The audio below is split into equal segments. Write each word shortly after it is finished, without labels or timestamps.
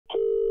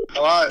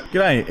Hello.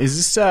 G'day, is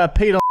this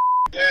Peter?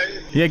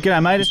 Yeah,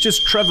 g'day mate, it's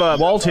just Trevor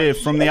Walt here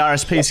from the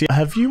RSPCA.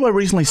 Have you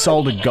recently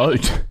sold a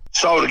goat?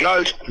 Sold a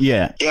goat?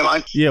 Yeah. Yeah,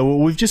 mate. Yeah, well,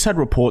 we've just had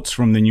reports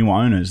from the new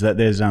owners that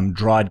there's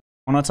dried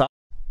on its. Oh,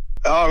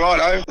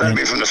 righto. That'd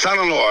be from the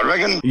son-in-law, I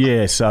reckon.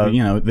 Yeah, so,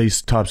 you know,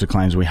 these types of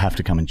claims, we have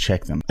to come and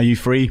check them. Are you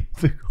free?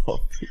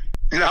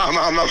 No,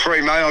 I'm not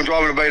free, mate. I'm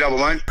driving a B-double,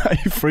 mate. Are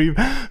you free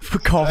for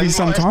coffee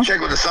sometime?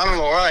 Check with the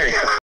son-in-law, eh?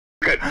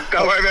 Good.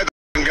 Don't worry about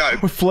the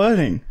goat. We're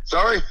flirting.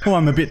 Sorry? Oh,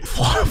 I'm a bit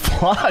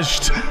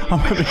flushed. I'm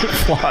a bit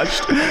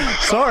flushed.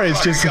 Sorry,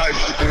 it's just...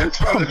 It's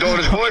from the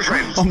daughter's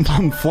boyfriend.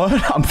 I'm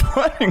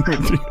flirting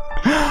with you.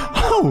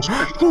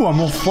 Oh, I'm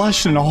all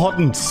flushed and hot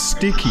and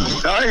sticky.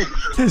 Hey?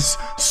 There's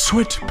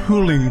sweat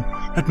pooling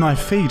at my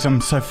feet.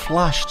 I'm so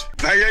flushed.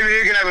 Hey,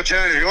 you can have a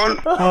turn if you want.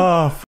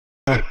 Oh,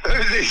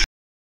 Who's this?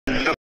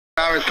 The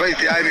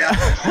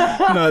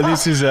RSPCA. no,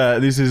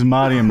 this is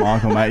Marty and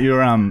Michael, mate.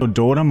 Your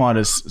daughter might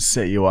have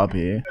set you up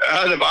here.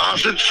 The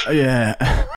bastards. Yeah.